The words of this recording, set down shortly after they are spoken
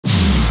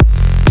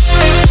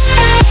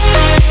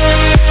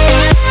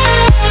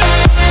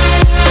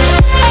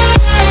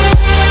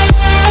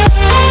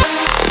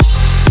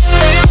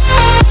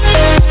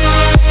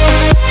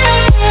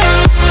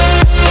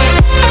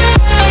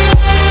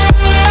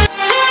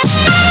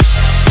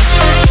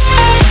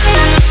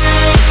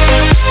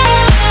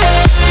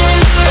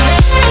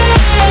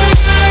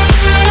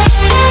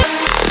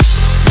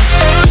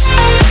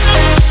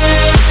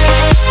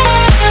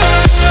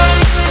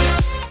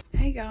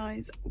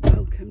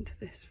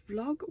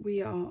vlog.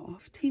 We are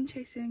off team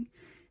chasing.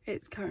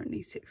 It's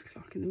currently 6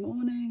 o'clock in the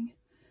morning.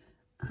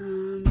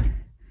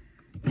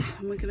 Yeah,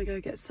 and we're gonna go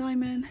get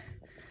Simon.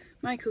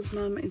 Michael's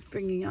mum is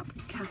bringing up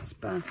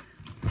Casper,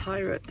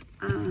 Pirate,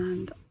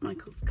 and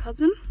Michael's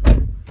cousin.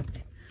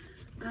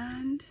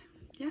 And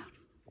yeah,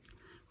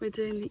 we're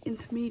doing the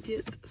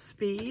intermediate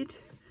speed,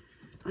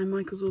 and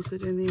Michael's also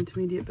doing the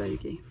intermediate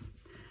bogey.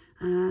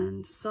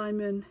 And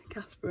Simon,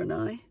 Casper and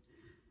I,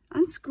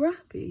 and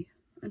Scrappy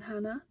and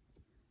Hannah,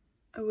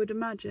 I would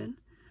imagine,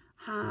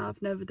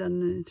 have never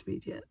done an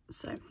intermediate,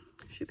 so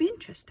should be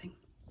interesting.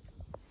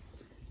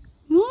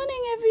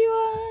 Morning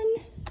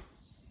everyone!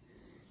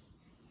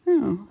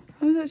 Oh,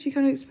 I was actually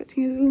kind of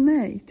expecting a little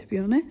neigh, to be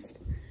honest.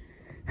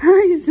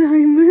 Hi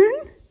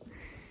Simon!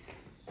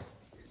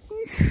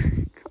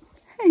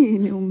 Hey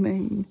little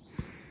mane.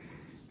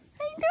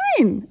 How you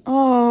doing?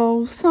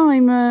 Oh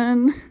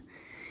Simon!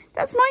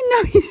 That's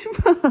my nice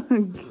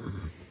rug!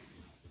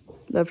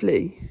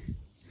 Lovely.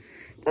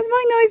 That's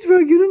my nice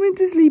rug, you're not meant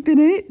to sleep in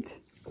it.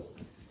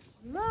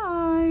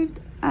 Arrived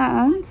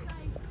and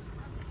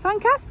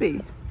found Casper.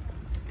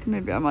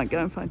 Maybe I might go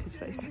and find his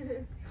face.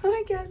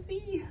 Hi Casper,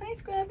 hi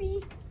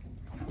Scrabby.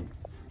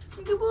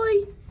 Good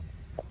boy.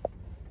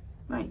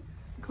 Right,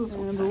 course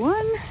number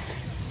one.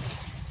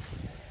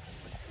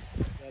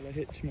 Bella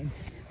Hitchman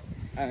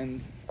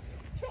and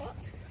Trot.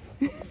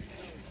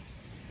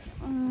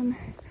 I'm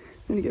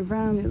going to go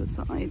round the other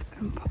side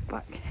and pop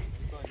back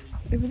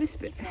over this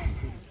bit.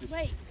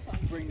 Wait,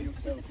 the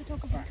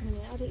photographer's coming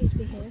in. I don't need to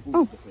be here.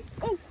 Oh,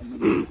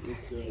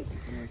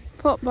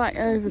 pop back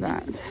over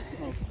that.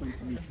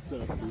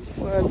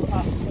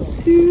 1,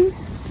 2.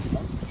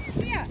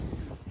 Yeah.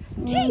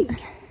 Tink!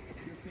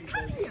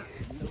 Come here!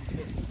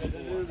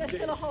 There's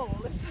still a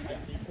hole.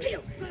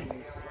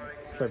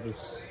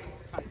 Trevor's.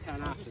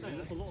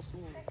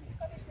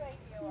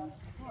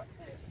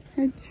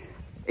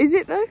 Is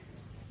it though?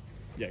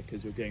 Yeah,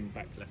 because you're getting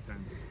back left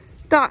hand.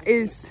 That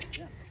is.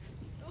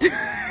 We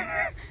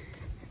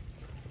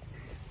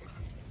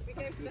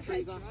go for the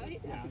hedge,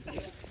 right?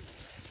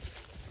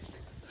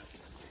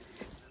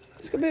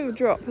 It's got a bit of a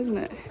drop, hasn't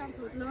it?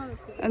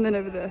 And then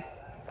over there.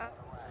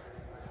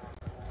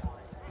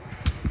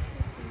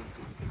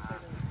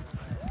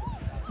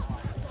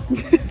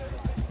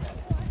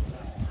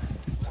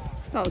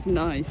 That was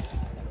nice.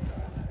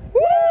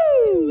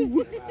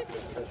 Woo!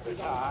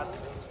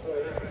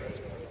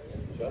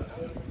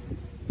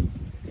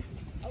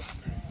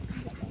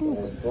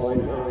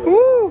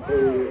 Ooh.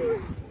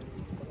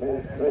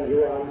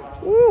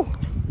 Ooh.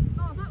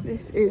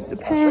 This is the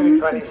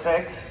pen.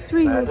 So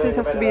 3 horses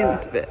have to be in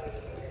this bit,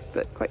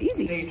 but quite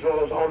easy.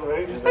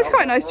 That's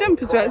quite a nice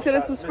jump as well. It's a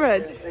little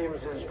spread.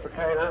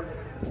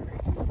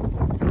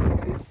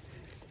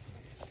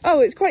 Oh,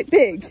 it's quite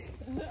big.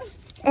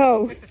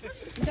 Oh.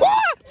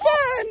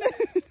 Fun!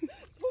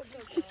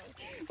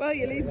 Well,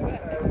 you lead to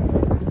it.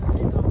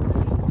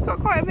 It's got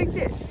quite a big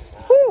dip.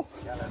 Ooh.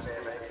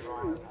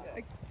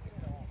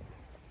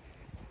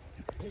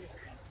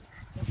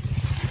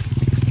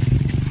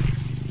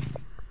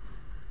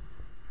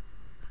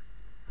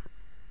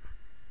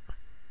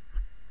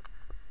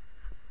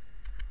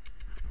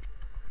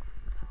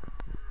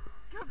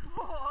 Good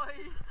boy.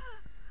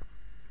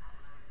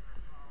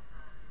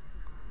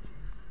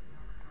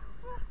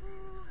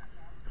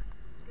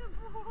 Good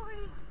boy.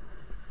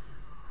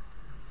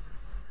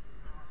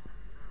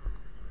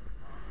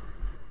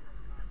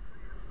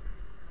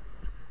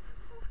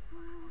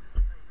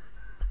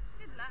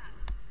 Good lad.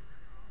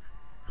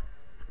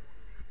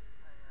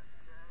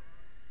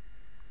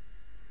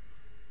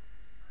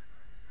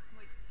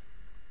 Wait.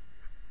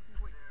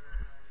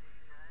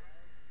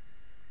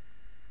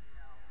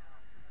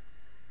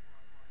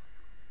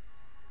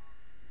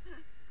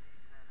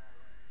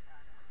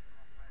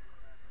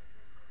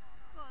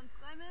 Come on,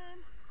 Simon.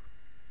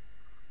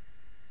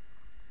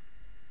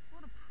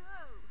 What a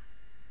pro.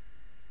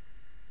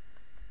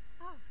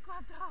 Oh,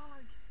 squad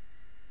dog.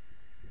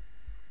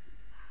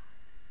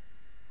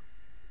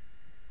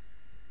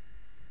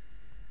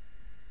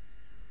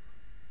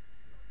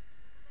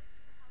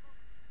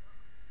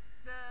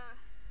 The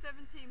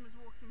 17 was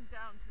walking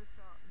down to the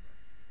start as I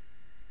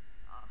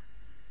asked.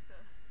 So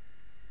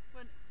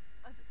when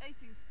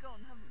 18's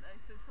gone, haven't they?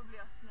 So it's probably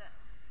us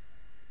next.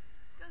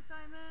 Go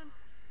Simon!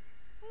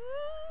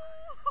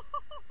 Ooh!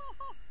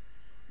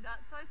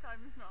 That's why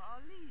Simon's not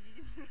our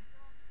lead.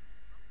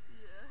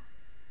 Yeah.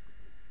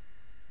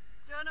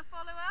 Do you want to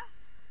follow us?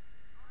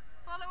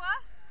 Follow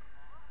us?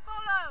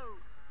 Follow!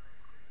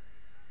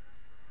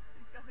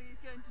 I think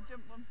he's going to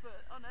jump 1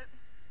 foot. Oh no.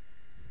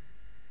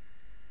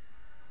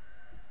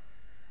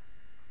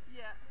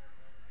 Yeah.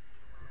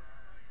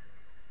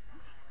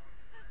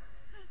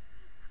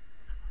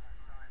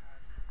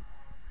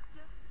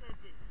 Just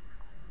steady.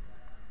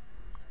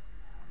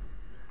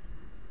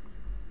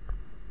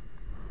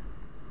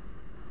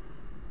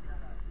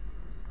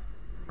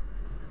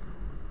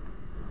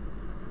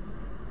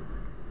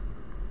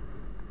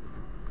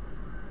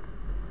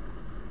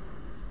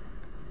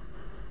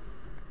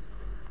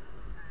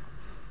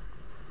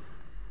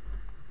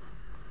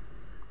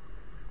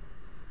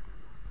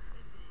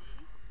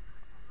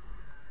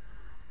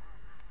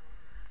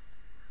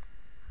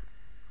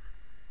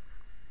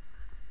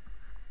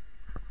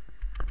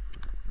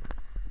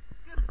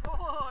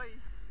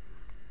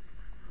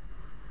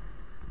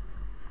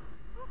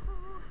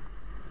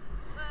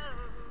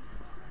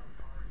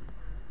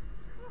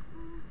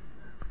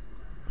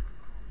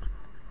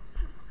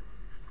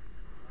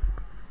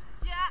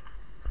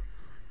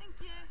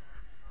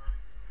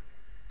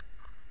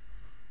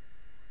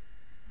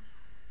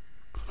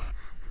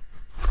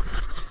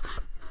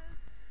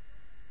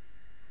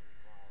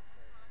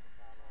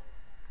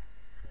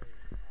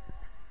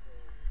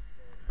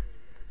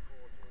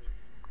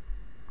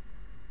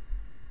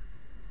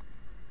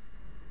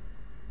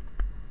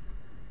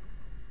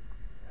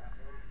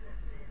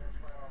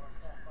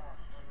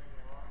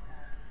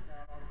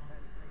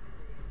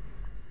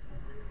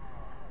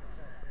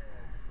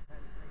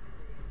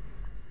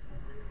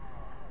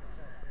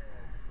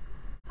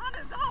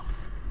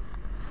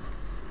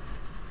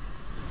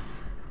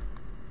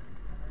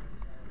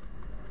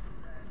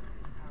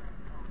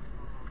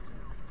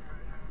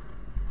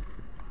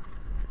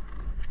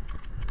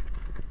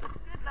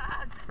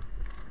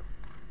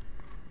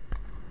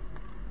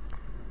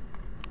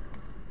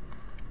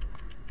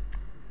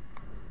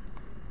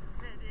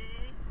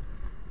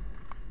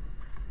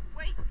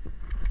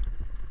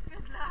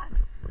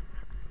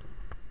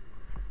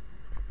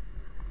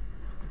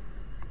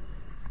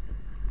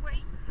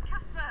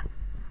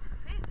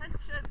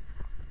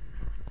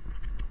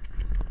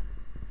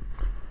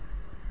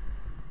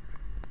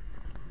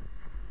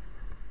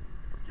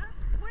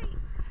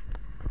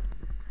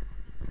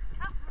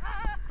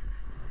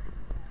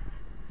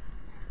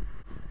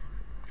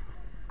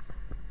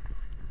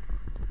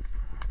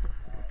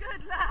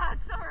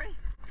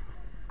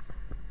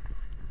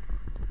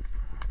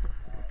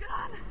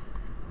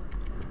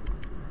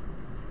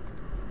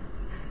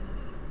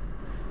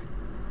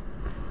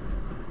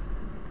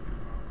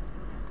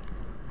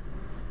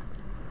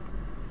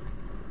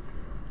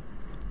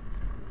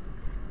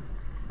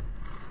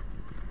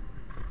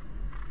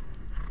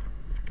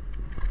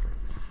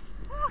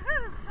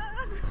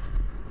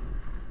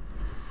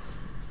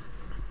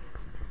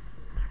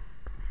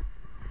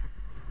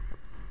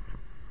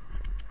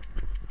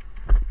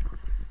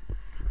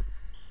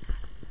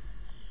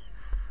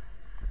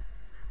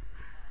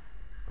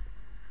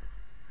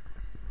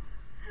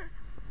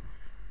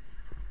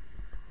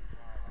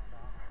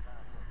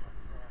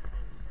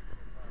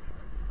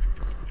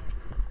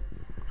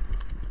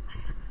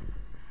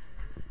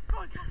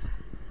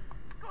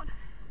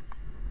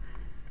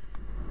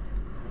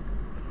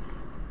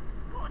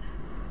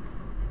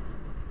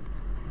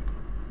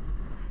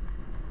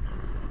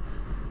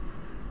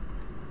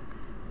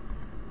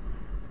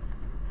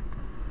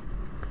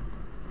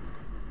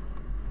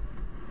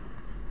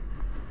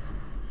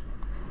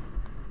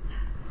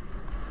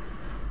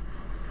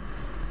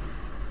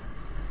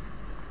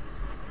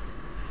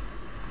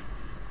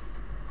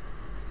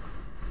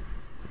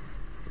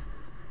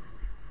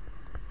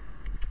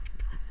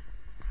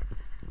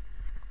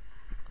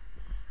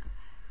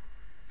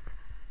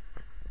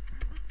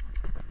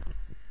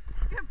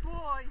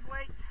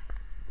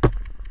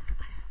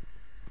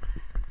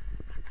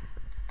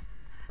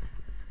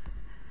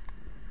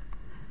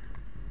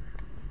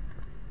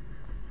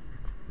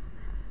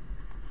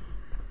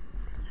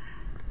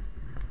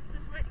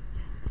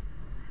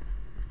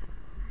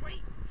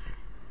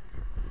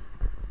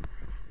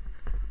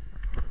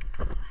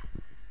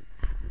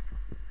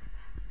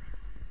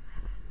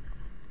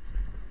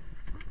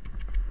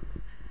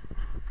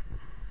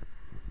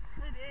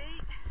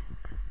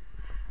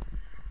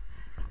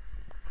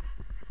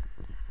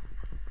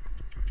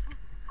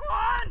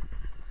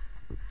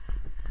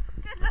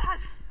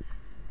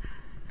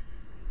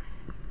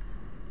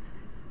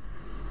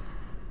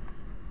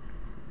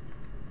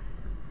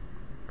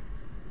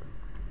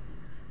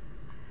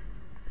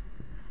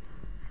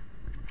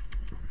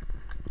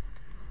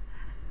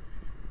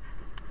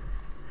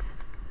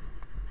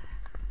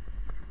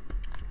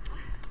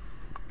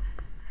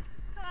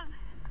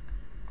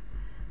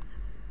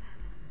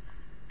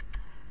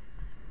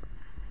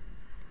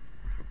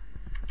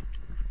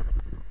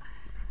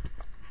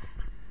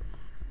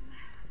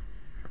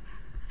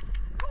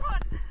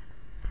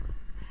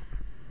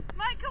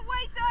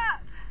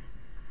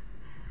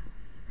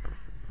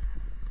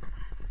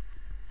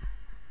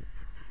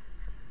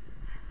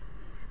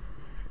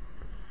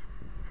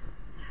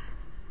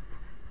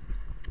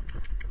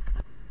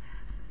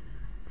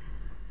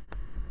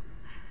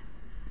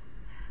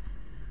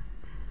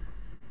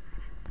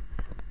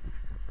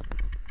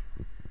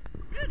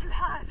 Good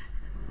lad.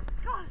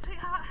 Go on,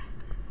 sweetheart.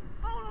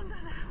 Hold on to them.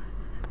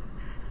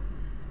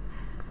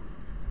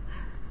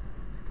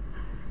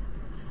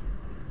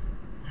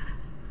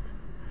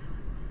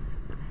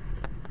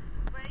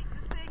 Wait,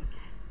 just think.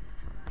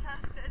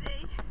 Cast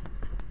steady.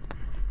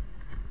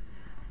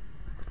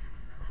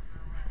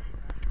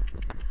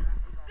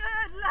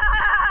 Good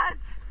lad.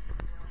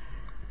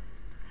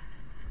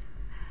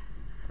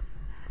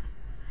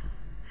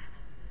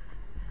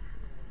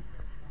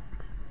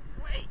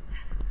 Wait.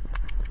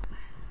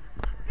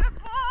 Good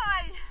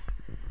boy.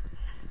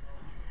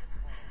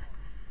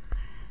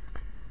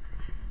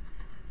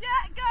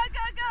 Yeah, go,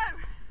 go, go.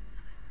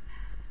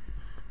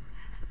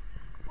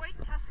 Wait,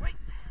 Cass, wait.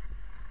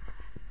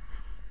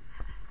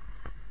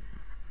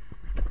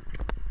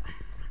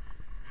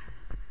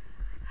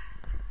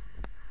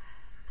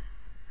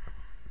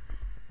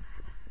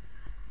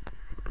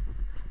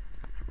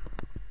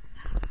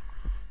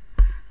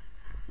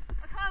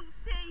 I can't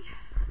see.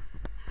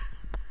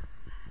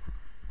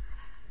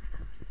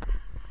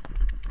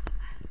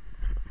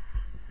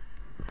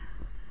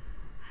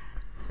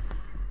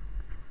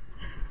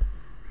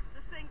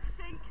 Just think,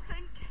 think,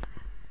 think.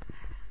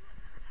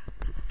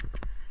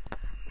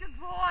 Good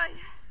boy.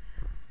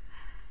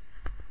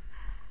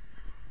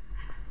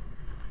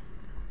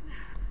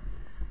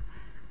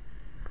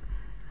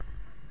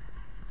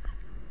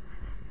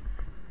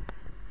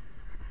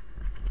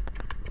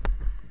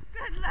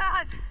 Good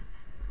lad.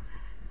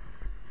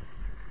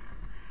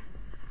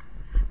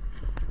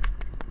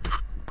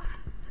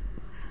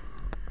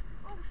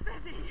 Oh,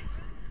 steady.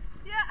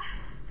 Yeah.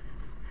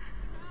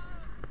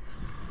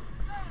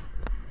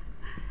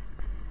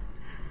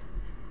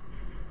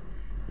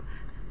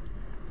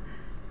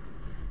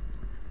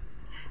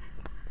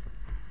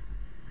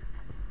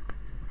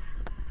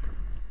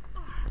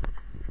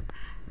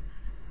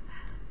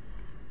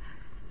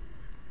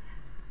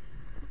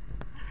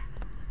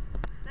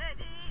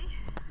 Steady.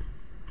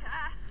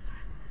 Casper.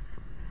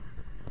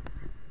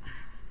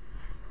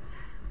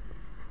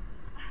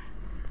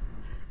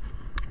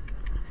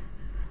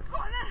 Go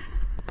on then.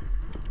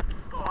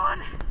 Go on.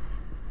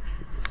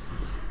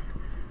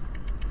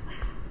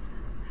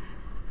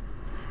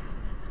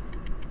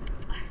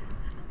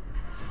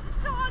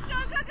 Go on, go,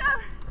 go, go.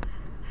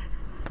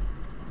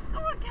 Go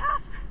on,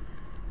 Casper.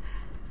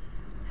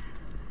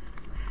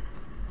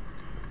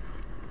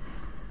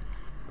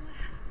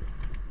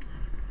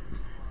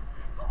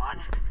 Go on.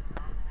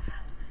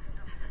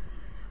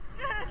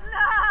 Good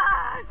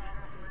lad.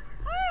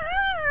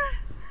 Woohoo.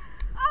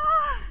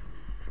 Oh,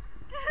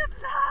 good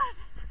lad.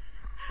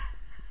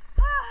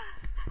 Oh,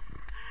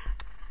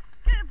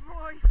 good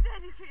boy.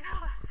 Steady,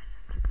 sweetheart.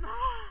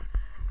 Oh,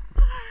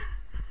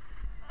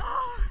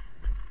 oh.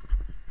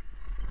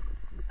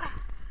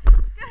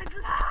 Good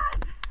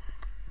lad.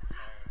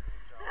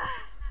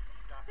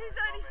 He's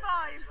only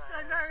 5, so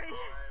very.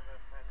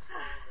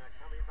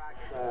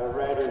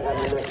 Red is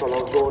Henry Nicol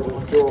on Gordon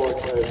George,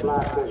 so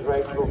black is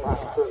Rachel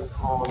Patterson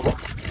on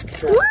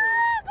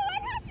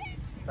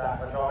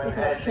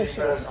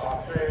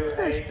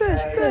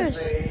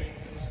Push.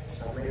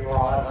 And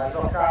meanwhile, as I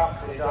look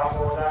up, the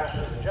dartboard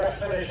actions are just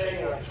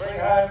finishing, the 3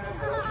 home,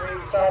 the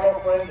 3 start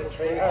off with, the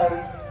 3 home.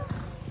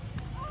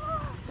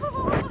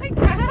 Oh my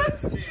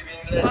gosh!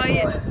 I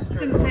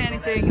didn't say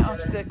anything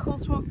after the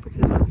Cotswold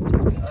because I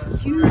took a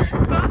huge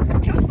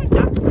bath. Casper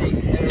jumped.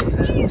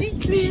 Easy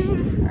clear.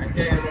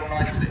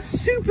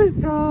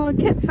 Superstar.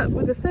 Kept up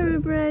with the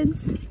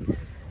thoroughbreds.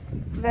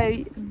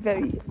 Very,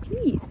 very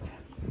pleased.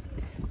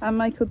 And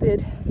Michael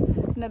did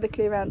another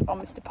clear round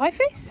on Mr.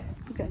 Pieface.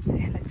 We're going to say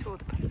hello to all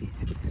the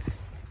puppies.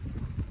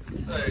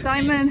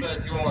 Simon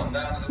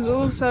was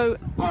also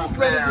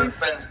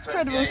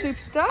incredible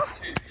superstar.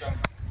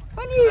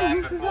 On you,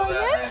 Mr.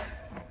 Simon.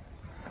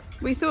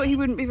 We thought he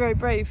wouldn't be very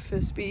brave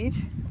for speed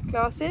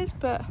classes,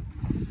 but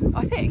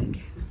I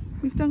think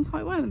we've done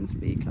quite well in the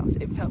speed class.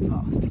 It felt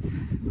fast,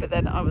 but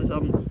then I was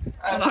on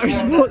an Irish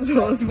sports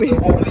horse with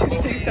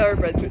 2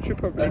 thoroughbreds, which were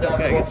probably not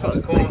going as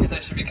fast as they could.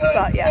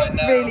 But yeah,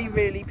 really,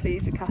 really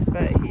pleased with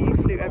Casper. He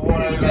flew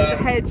everything. There's a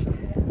hedge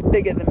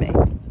bigger than me.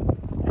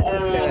 And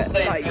flew it,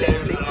 like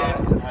literally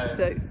flew it.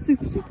 So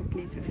super, super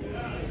pleased with him.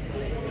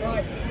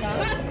 Right,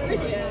 that's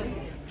brilliant.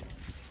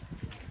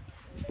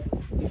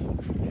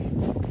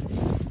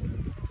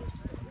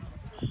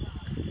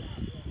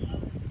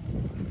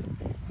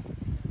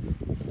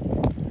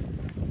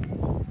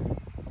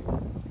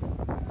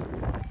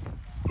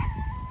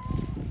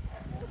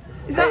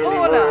 Is that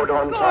Orla? Go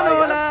on,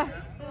 Orla.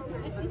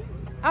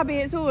 Abby,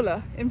 it's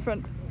Orla in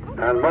front.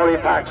 And Molly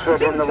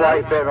Paxford in the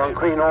white bib on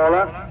Queen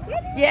Orla.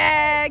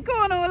 Yeah, go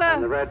on, And the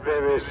Orla. red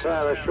bib is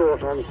Sarah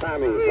Short on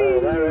Sammy. So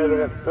they're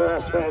over the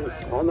first fence,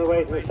 on the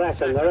way to the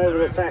second. They're over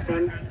the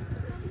second.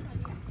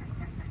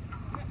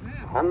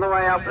 On the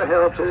way up the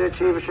hill to the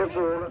Achievership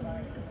Orla. It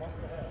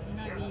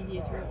might be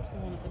easier to watch the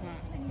one at the back.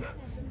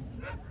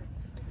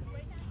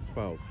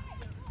 12.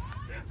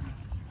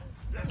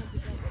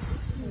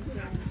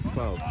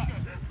 12.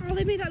 Oh,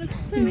 they made that look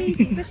so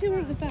easy, especially the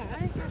one at the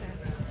back.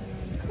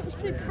 That was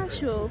so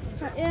casual.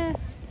 But yeah.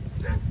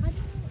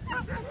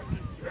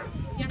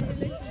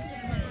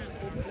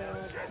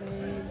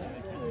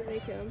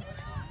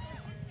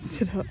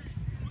 Sit up.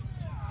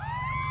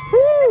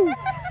 Woo!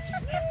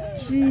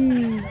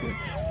 Jesus.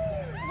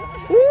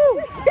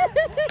 Woo!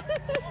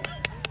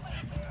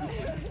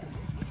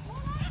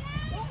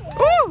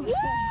 Oh!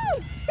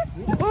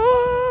 Oh!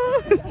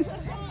 Oh!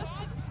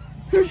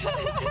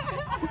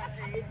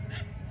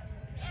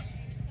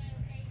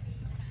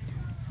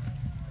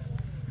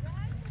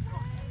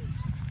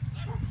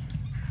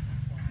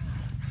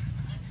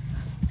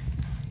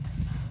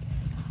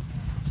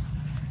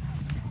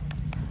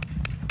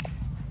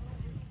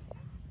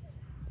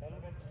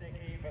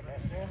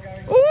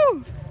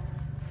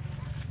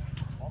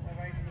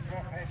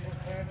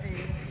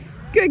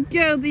 Good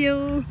girl,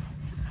 dear.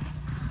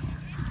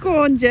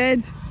 Go on,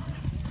 Jed.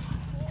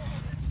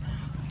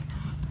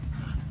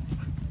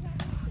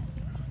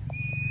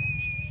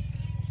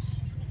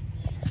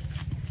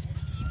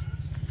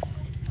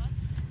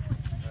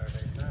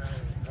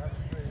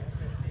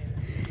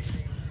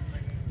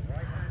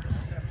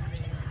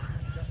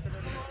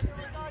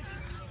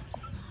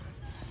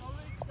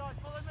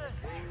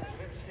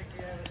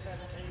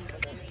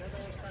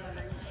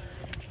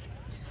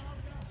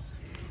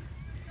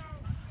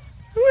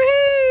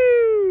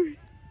 Woohoo!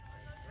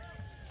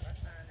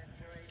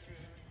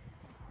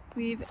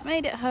 We've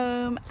made it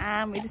home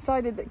and we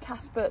decided that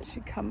Casper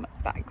should come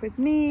back with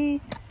me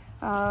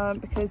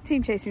because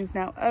team chasing is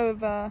now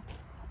over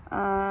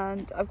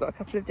and I've got a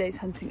couple of days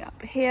hunting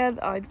up here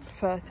that I'd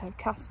prefer to have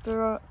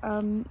Casper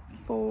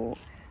for.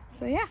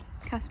 So yeah,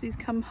 Casper's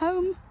come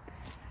home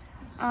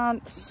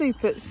and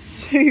super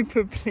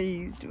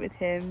pleased with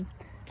him.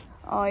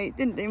 I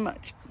didn't do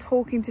much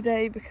talking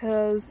today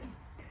because,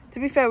 to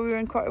be fair, we were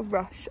in quite a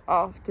rush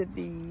after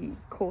the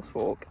course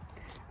walk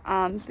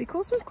and the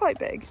course was quite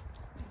big.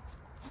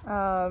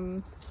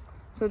 So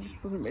I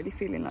just wasn't really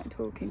feeling like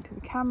talking to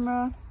the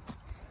camera,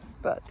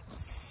 but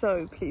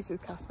so pleased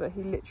with Casper.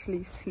 He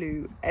literally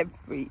flew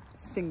every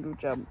single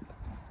jump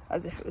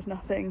as if it was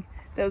nothing.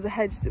 There was a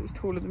hedge that was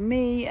taller than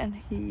me and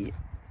he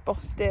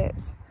bossed it.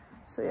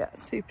 So yeah,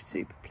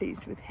 super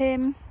pleased with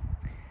him.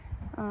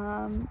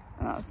 And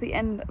that's the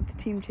end of the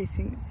team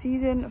chasing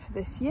season for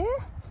this year.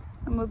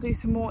 And we'll do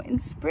some more in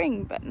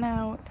spring, but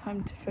now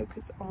time to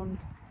focus on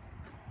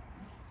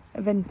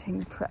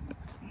eventing prep.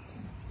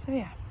 So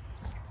yeah,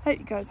 hope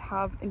you guys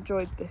have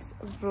enjoyed this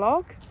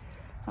vlog.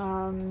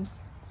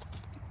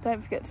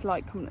 Don't forget to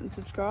like, comment and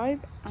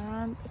subscribe,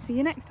 and see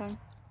you next time.